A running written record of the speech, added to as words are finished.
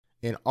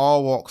in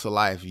all walks of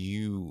life,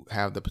 you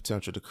have the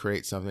potential to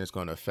create something that's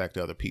going to affect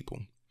other people.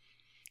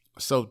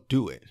 So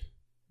do it.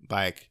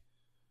 Like,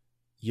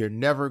 you're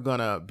never going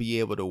to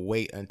be able to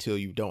wait until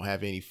you don't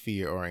have any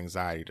fear or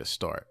anxiety to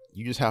start.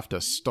 You just have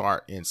to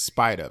start in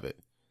spite of it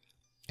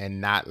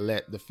and not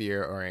let the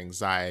fear or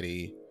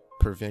anxiety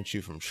prevent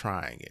you from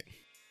trying it.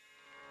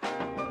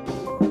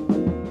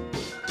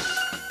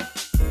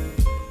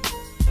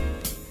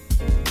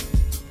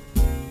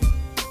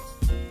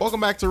 Welcome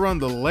back to Run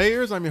the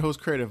Layers. I'm your host,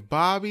 Creative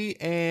Bobby,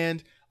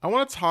 and I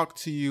want to talk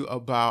to you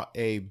about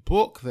a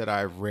book that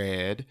I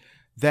read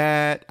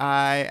that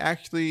I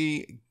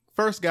actually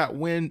first got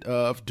wind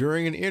of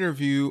during an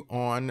interview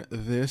on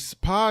this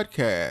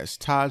podcast.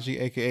 Taji,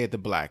 aka The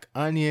Black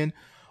Onion,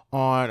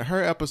 on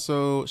her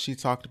episode, she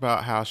talked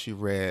about how she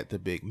read The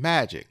Big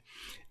Magic.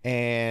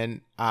 And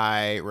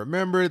I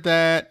remembered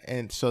that,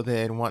 and so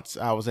then once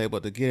I was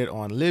able to get it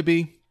on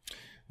Libby,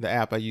 the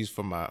app I use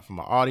for my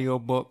audio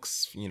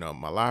books,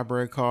 my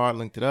library card,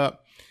 linked it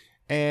up.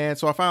 And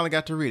so I finally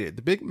got to read it.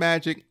 The Big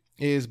Magic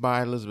is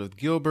by Elizabeth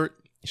Gilbert.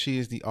 She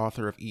is the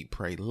author of Eat,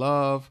 Pray,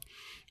 Love.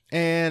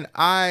 And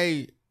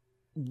I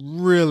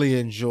really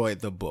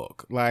enjoyed the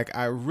book. Like,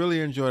 I really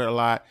enjoyed it a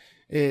lot.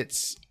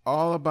 It's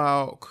all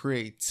about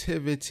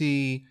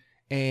creativity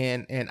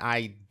and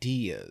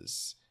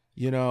ideas.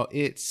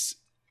 It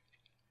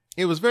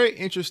was very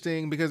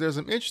interesting because there's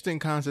some interesting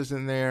concepts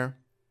in there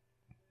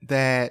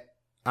that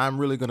I'm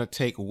really going to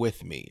take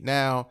with me.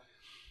 Now,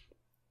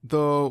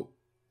 the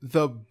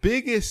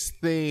biggest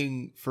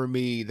thing for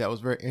me that was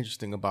very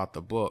interesting about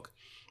the book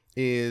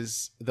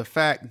is the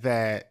fact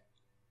that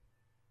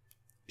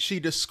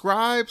she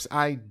describes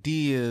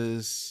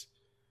ideas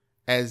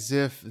as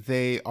if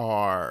they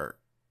are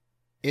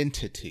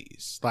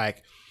entities.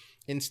 Like,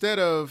 instead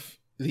of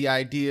the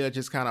idea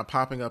just kind of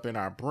popping up in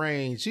our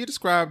brain, she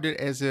described it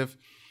as if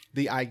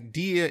the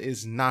idea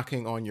is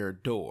knocking on your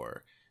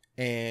door.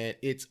 And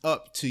it's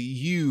up to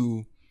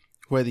you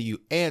whether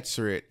you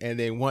answer it. And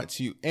then once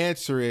you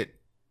answer it,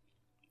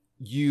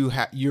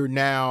 you're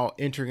now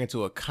entering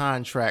into a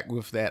contract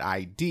with that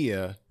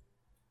idea.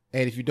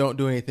 And if you don't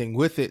do anything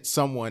with it,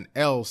 someone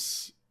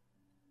else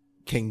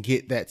can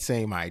get that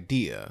same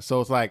idea. So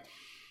it's like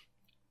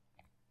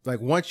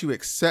once you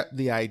accept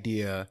the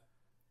idea,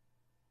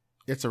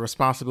 it's a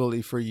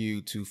responsibility for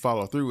you to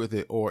follow through with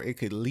it, or it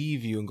could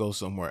leave you and go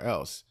somewhere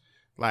else.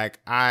 Like,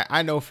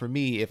 I know for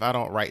me, if I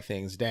don't write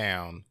things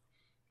down,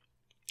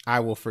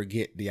 I will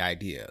forget the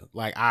idea.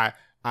 Like, I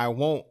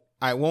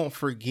won't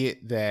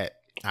forget that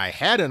I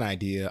had an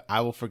idea.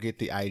 I will forget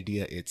the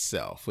idea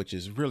itself, which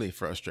is really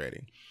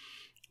frustrating.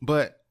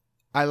 But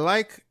I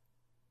like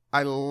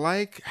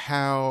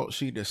how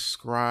she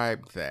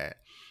described that.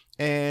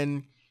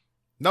 And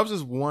that was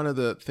just one of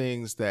the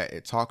things that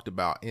it talked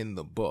about in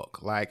the book.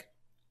 Like,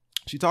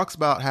 she talks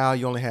about how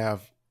you only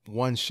have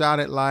one shot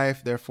at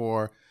life,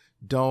 therefore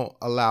don't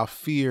allow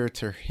fear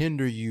to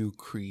hinder you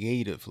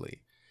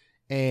creatively.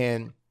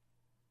 And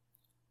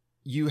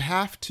you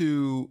have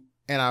to,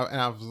 and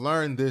I've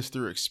learned this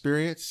through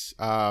experience,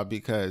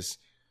 because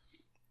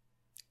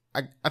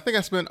I think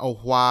I spent a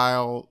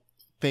while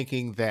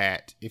thinking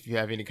that if you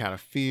have any kind of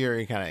fear,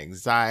 any kind of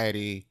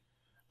anxiety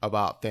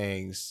about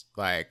things,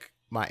 like,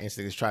 my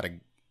instinct is try to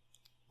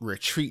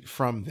retreat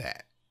from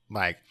that,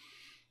 like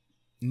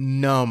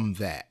numb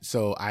that,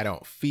 so I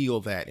don't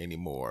feel that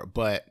anymore.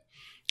 But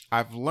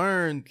I've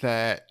learned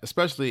that,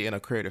 especially in a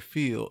creative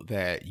field,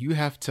 that you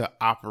have to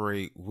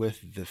operate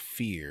with the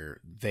fear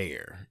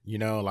there.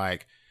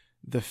 Like,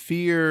 the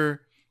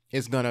fear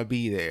is going to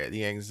be there.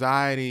 The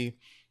anxiety,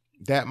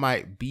 that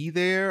might be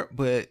there,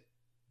 but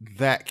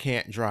that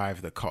can't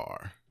drive the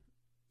car.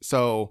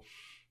 So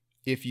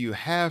if you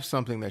have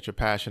something that you're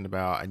passionate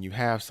about and you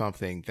have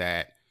something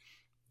that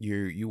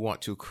you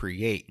want to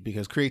create,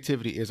 because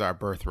creativity is our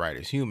birthright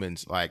as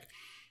humans, like,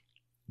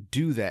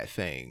 do that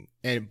thing,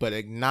 but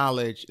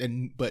acknowledge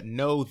but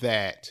know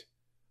that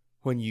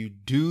when you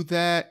do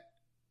that,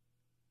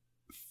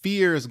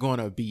 fear is going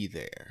to be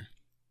there.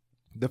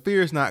 The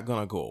fear is not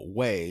going to go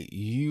away.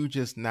 You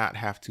just not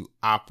have to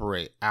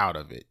operate out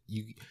of it.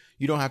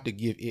 You don't have to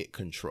give it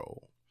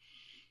control.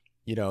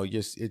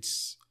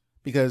 It's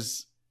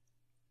because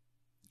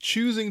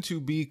choosing to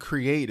be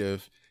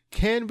creative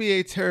can be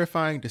a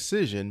terrifying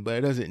decision, but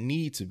it doesn't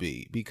need to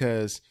be,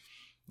 because,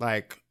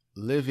 like,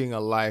 living a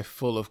life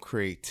full of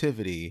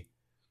creativity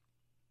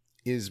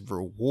is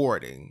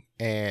rewarding,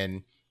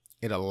 and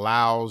it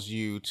allows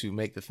you to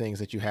make the things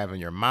that you have in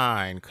your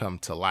mind come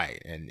to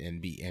light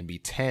and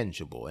be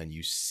tangible, and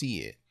you see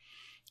it.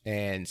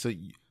 And so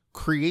you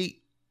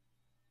create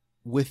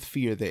with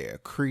fear there,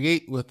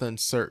 create with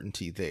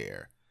uncertainty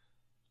there,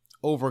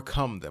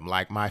 overcome them.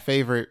 Like, my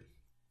first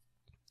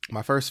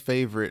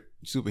favorite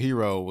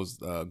superhero was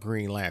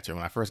Green Lantern.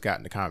 When I first got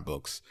into comic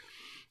books,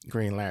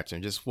 Green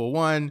Lantern, just for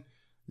one,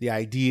 the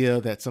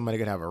idea that somebody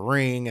could have a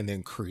ring and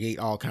then create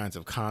all kinds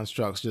of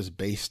constructs just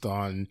based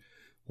on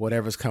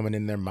whatever's coming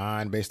in their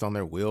mind, based on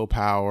their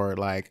willpower.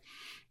 Like,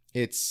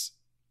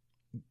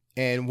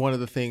 and one of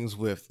the things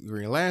with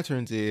Green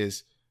Lanterns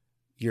is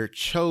you're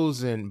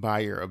chosen by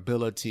your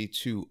ability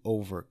to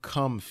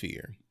overcome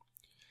fear,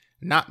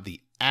 not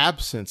the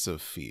absence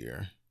of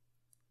fear,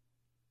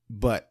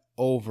 but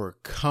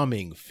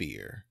overcoming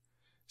fear.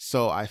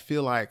 So I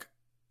feel like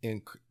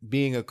in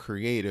being a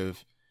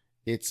creative,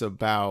 it's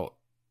about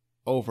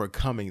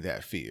overcoming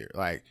that fear,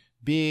 like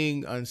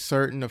being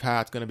uncertain of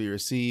how it's going to be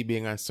received,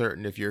 being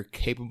uncertain if you're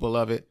capable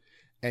of it,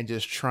 and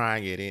just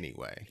trying it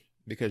anyway,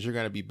 because you're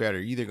going to be better.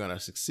 You're either going to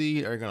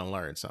succeed or you're going to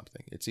learn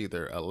something. It's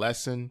either a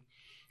lesson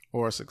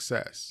or a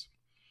success.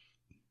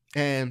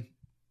 And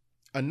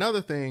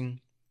another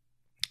thing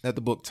that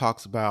the book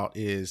talks about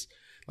is,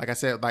 like I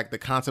said, like the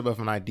concept of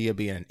an idea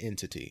being an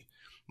entity.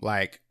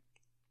 Like,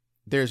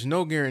 there's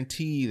no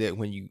guarantee that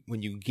when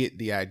you get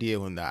the idea,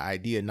 when the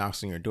idea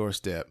knocks on your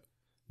doorstep,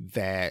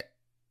 that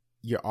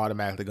you're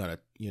automatically going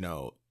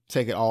to,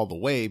 take it all the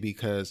way,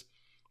 because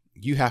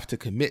you have to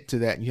commit to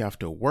that and you have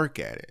to work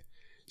at it.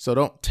 So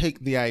don't take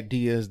the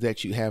ideas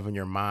that you have in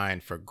your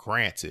mind for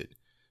granted,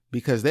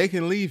 because they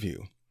can leave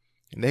you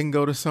and they can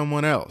go to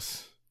someone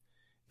else.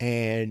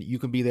 And you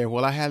can be there.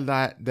 Well, I had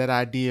that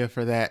idea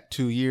for that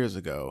 2 years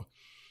ago,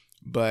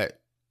 but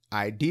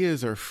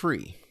ideas are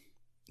free.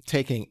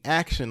 Taking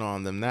action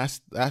on them,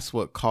 that's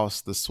what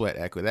costs the sweat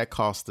equity. That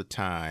costs the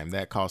time.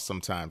 That costs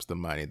sometimes the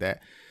money.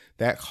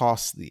 That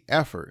costs the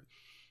effort.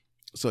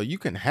 So you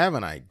can have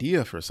an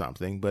idea for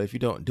something, but if you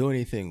don't do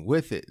anything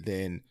with it,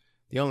 then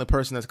the only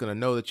person that's going to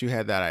know that you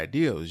had that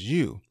idea is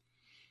you.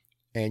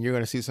 And you're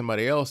going to see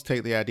somebody else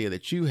take the idea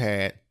that you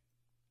had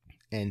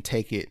and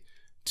take it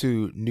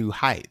to new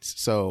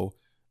heights. So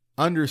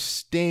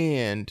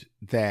understand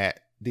that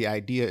the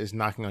idea is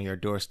knocking on your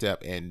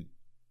doorstep, and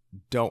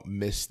don't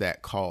miss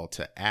that call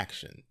to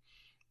action,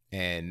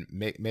 and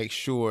make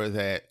sure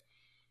that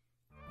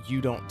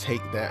you don't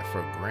take that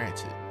for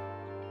granted.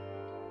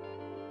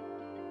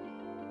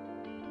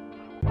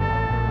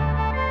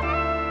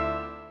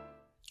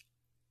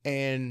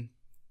 And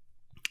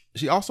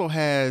she also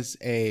has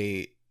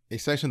a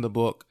section of the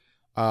book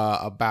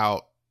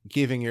about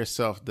giving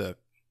yourself the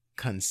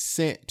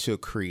consent to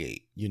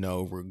create,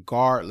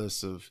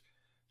 regardless of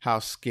how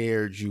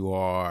scared you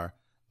are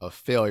of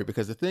failure.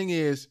 Because the thing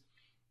is,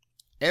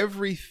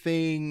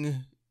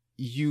 everything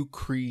you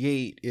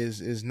create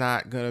is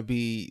not going to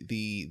be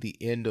the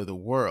end of the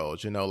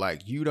world.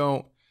 Like, you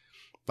don't,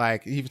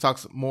 like, he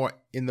talks more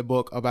in the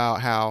book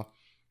about how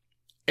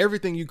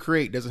everything you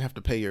create doesn't have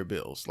to pay your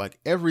bills. Like,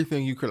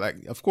 everything you create,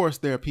 like, of course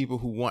there are people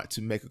who want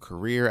to make a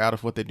career out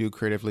of what they do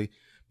creatively,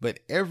 but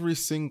every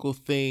single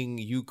thing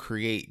you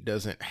create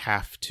doesn't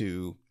have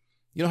to,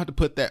 you don't have to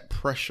put that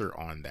pressure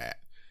on that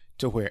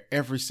to where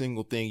every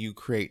single thing you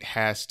create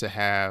has to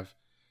have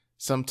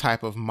some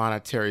type of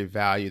monetary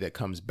value that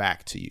comes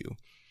back to you.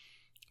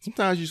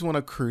 Sometimes you just want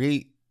to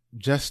create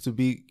just to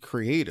be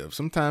creative.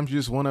 Sometimes you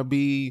just want to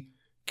be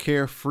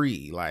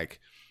carefree. Like,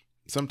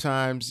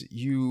 sometimes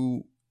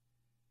you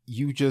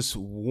just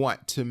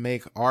want to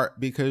make art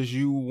because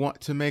you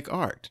want to make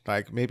art.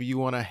 Like, maybe you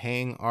want to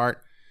hang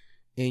art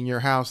in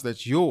your house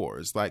that's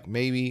yours. Like,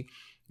 maybe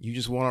you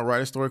just want to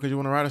write a story because you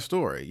want to write a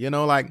story.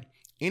 Like,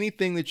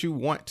 anything that you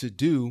want to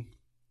do,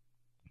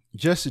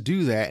 just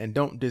do that, and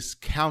don't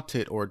discount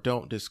it or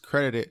don't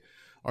discredit it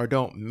or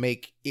don't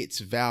make its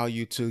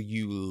value to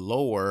you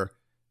lower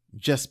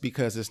just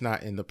because it's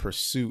not in the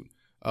pursuit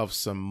of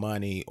some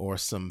money or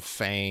some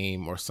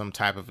fame or some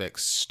type of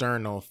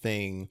external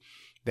thing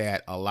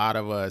that a lot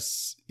of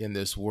us in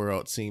this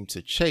world seem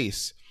to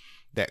chase,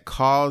 that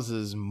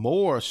causes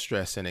more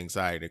stress and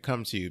anxiety to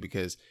come to you.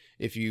 Because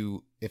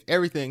if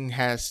everything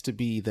has to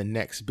be the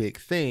next big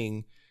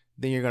thing,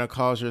 then you're going to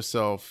cause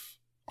yourself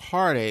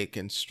heartache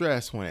and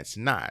stress when it's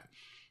not.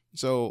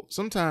 So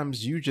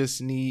sometimes you just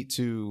need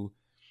to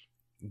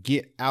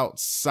get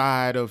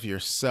outside of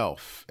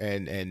yourself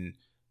and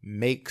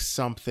make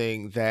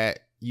something that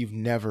you've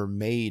never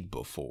made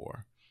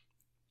before.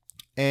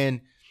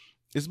 And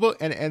this book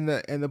and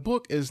the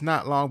book is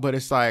not long, but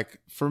it's like,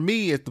 for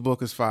me, the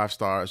book is 5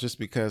 stars, just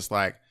because,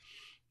 like,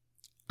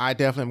 I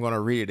definitely am going to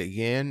read it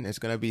again. It's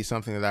going to be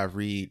something that I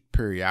read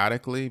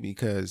periodically,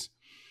 because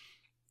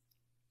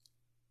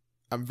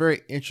I'm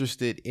very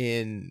interested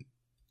in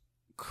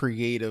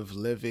creative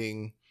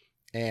living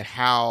and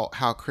how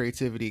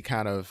creativity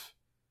kind of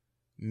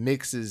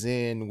mixes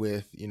in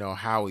with,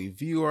 how we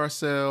view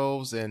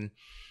ourselves and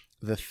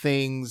the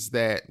things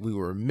that we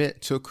were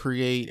meant to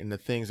create and the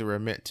things that we're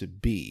meant to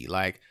be.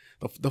 Like,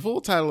 the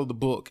full title of the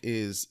book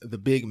is The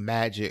Big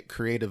Magic: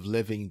 Creative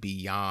Living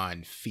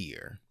Beyond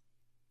Fear.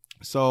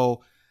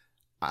 So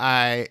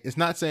it's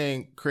not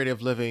saying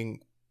creative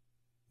living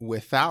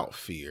without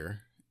fear.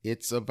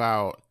 It's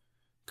about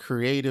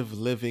creative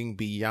living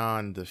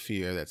beyond the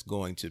fear that's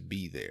going to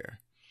be there.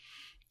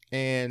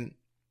 And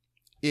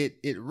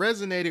it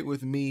resonated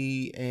with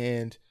me,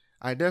 and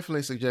I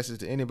definitely suggest it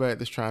to anybody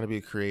that's trying to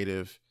be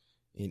creative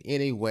in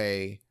any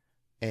way.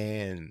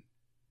 And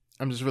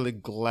I'm just really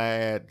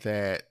glad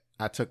that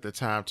I took the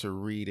time to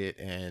read it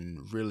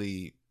and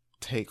really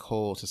take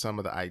hold to some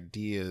of the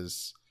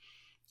ideas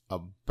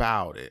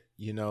about it.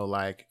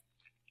 Like,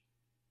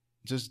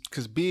 just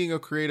because being a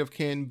creative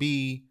can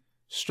be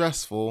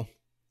stressful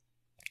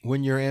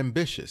when you're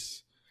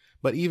ambitious.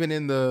 But even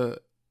in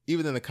the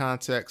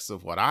context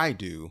of what I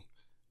do,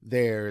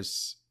 there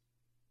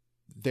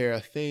are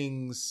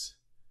things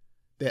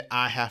that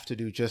I have to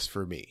do just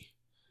for me.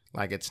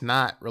 Like, it's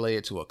not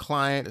related to a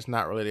client. It's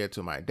not related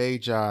to my day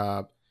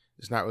job.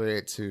 It's not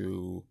related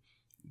to,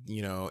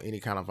 any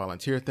kind of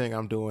volunteer thing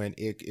I'm doing.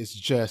 It's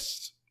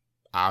just,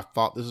 I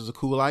thought this was a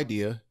cool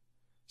idea,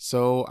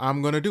 so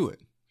I'm going to do it.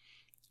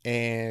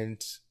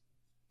 And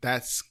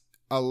that's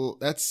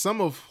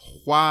some of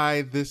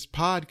why this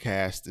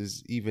podcast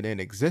is even in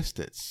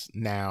existence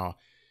now,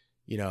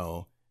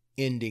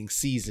 ending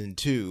season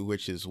 2,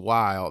 which is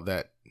wild.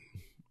 That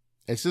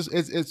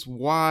it's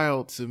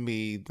wild to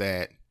me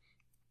that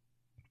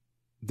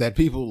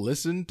people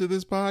listen to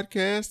this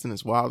podcast. And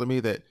it's wild to me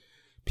that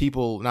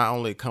people not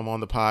only come on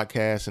the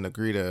podcast and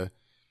agree to,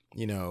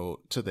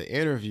 to the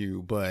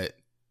interview, but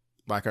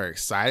like are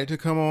excited to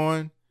come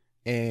on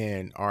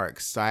and are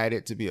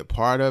excited to be a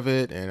part of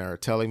it and are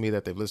telling me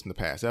that they've listened to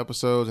past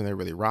episodes and they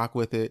really rock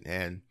with it.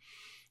 And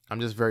I'm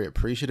just very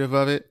appreciative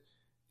of it.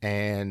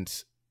 And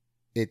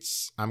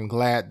I'm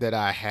glad that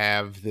I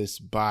have this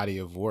body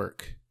of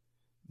work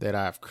that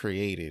I've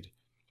created,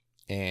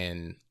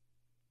 and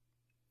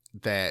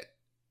that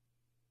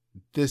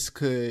this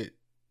could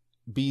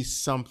be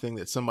something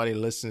that somebody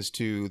listens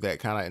to that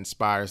kind of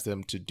inspires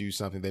them to do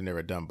something they've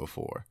never done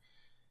before.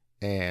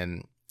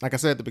 And like I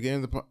said at the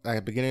beginning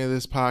of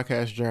this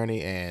podcast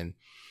journey, and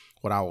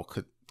what I will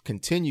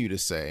continue to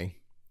say,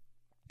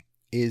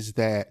 is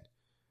that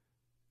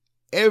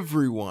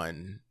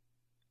everyone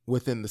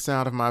within the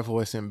sound of my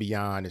voice and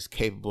beyond is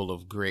capable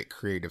of great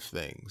creative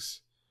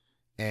things.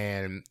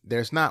 And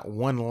there's not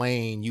one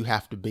lane you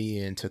have to be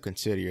in to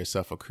consider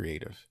yourself a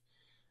creative.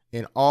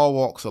 In all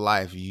walks of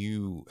life,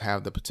 you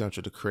have the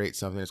potential to create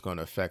something that's going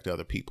to affect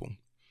other people.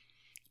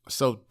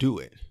 So do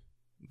it.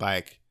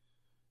 Like,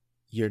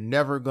 you're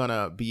never going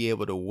to be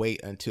able to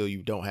wait until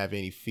you don't have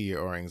any fear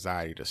or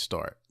anxiety to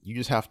start. You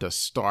just have to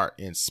start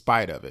in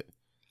spite of it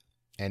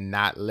and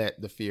not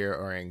let the fear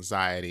or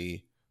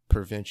anxiety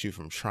prevent you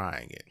from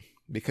trying it.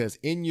 Because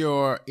in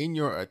your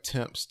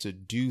attempts to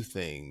do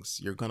things,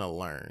 you're going to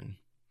learn.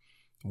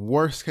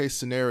 Worst case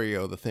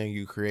scenario, the thing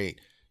you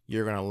create,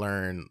 you're going to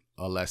learn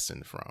a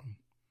lesson from.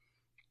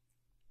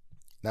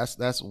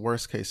 That's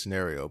worst case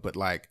scenario. But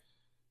like,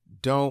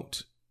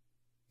 don't,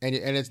 and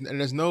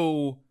there's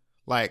no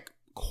like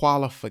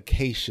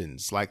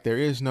qualifications. Like, there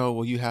is no,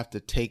 well, you have to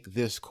take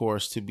this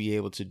course to be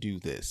able to do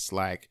this.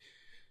 Like,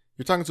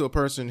 you're talking to a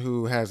person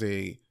who has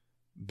a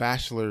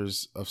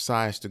bachelor's of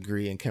science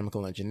degree in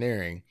chemical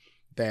engineering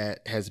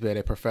that has been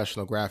a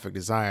professional graphic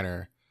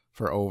designer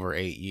for over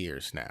 8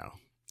 years now,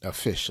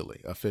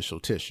 official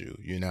tissue,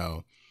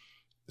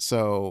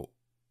 So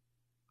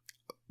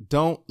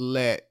don't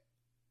let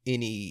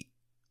any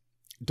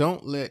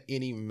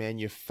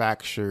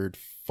manufactured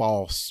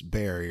false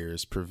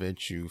barriers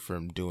prevent you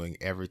from doing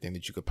everything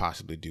that you could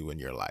possibly do in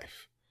your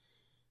life.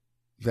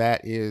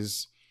 That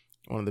is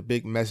one of the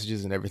big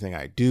messages in everything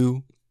I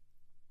do.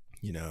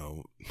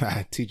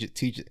 I teach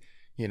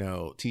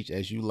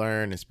as you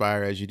learn,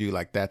 inspire as you do.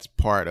 Like, that's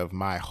part of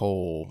my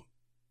whole,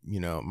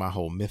 my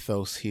whole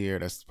mythos here.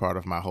 That's part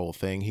of my whole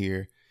thing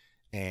here.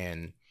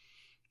 And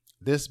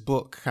this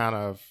book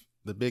The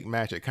Big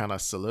Magic kind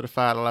of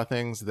solidified a lot of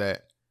things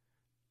that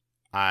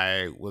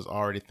I was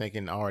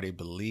already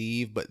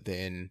believe, but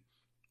then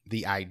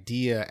the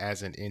idea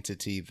as an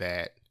entity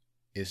that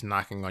is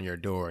knocking on your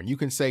door, and you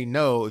can say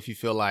no if you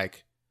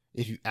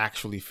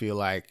actually feel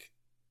like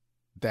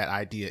that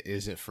idea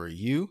isn't for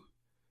you,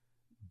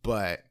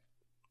 but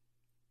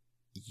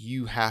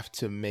you have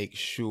to make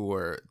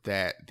sure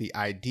that the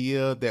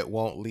idea that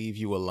won't leave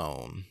you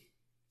alone,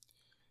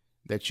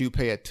 that you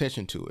pay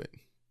attention to it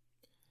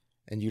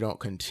and you don't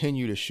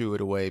continue to shoo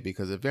it away,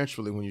 because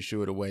eventually when you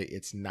shoo it away,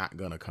 it's not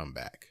going to come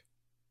back.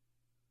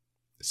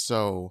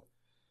 So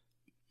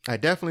I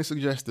definitely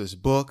suggest this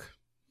book.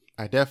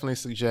 I definitely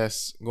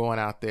suggest going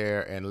out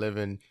there and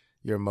living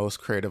your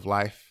most creative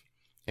life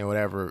in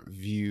whatever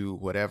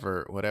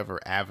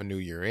avenue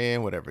you're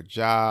in, whatever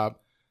job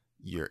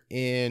you're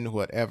in,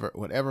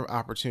 whatever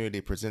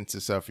opportunity presents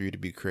itself for you to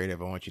be creative.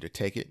 I want you to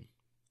take it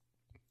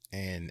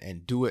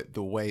and do it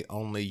the way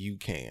only you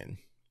can,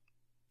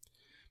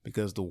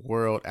 because the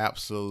world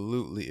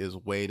absolutely is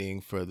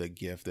waiting for the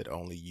gift that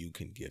only you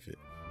can give it.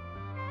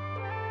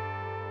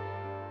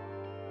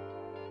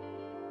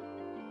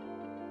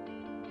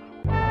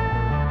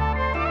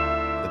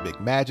 The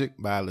Big Magic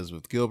by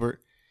Elizabeth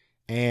Gilbert.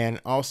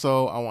 And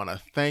also, I want to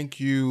thank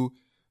you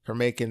for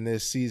making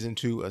this season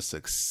 2 a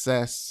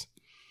success.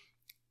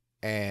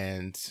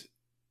 And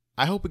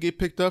I hope it get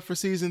picked up for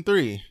season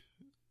 3.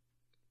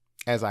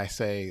 As I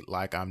say,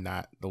 like I'm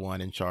not the one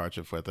in charge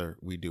of whether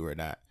we do or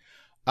not.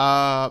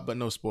 But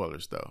no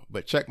spoilers though.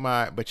 But check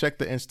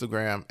the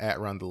Instagram at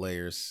Run the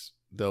Layers.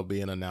 There'll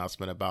be an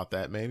announcement about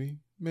that. Maybe.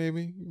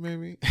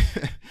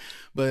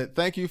 But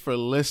thank you for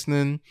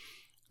listening.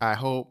 I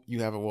hope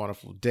you have a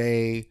wonderful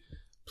day.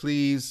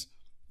 Please,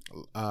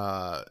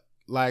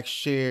 like,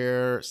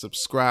 share,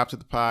 subscribe to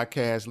the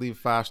podcast, leave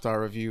a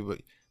 5-star review,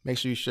 but make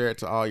sure you share it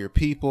to all your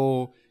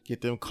people,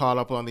 get them caught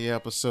up on the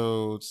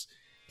episodes.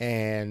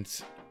 And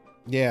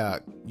yeah,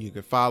 you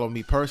can follow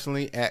me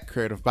personally at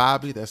Creative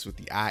Bobby. That's with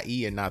the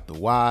IE and not the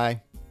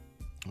Y.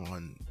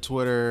 On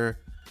Twitter,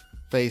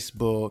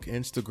 Facebook,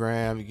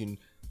 Instagram. You can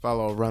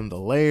follow Run the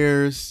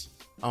Layers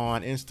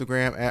on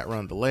Instagram at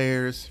Run the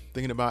Layers.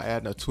 Thinking about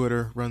adding a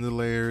Twitter, Run the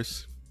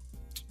Layers.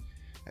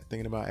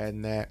 Thinking about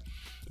adding that.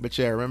 But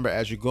yeah, remember,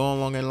 as you go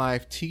along in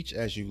life, teach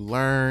as you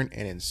learn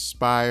and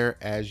inspire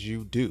as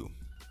you do.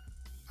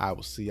 I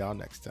will see y'all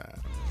next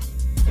time.